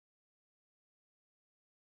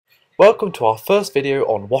Welcome to our first video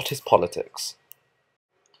on what is politics.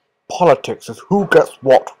 Politics is who gets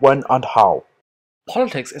what, when and how.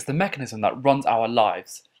 Politics is the mechanism that runs our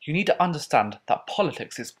lives. You need to understand that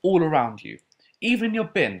politics is all around you. Even in your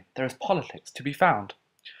bin, there is politics to be found.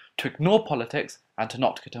 To ignore politics and to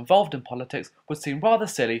not get involved in politics would seem rather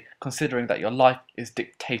silly considering that your life is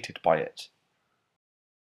dictated by it.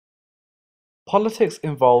 Politics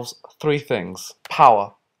involves three things.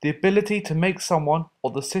 Power, the ability to make someone or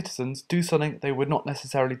the citizens do something they would not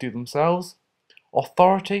necessarily do themselves.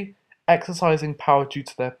 Authority, exercising power due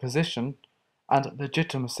to their position. And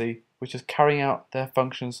legitimacy, which is carrying out their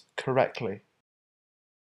functions correctly.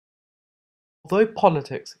 Although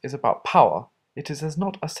politics is about power, it is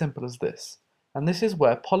not as simple as this, and this is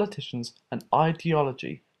where politicians and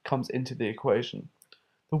ideology comes into the equation.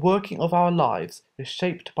 The working of our lives is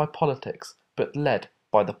shaped by politics, but led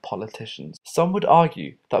by the politicians. Some would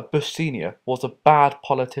argue that Bush Sr. was a bad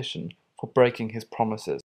politician for breaking his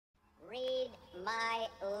promises. Read my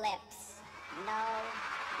lips. No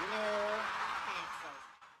new taxes.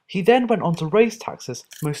 He then went on to raise taxes,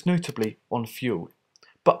 most notably on fuel.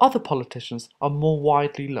 But other politicians are more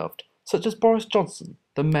widely loved, such as Boris Johnson,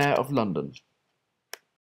 the Mayor of London.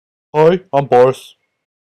 Hi, I'm Boris.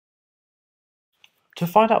 To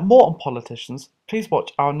find out more on politicians, please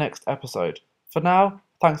watch our next episode. For now,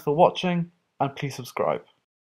 thanks for watching and please subscribe.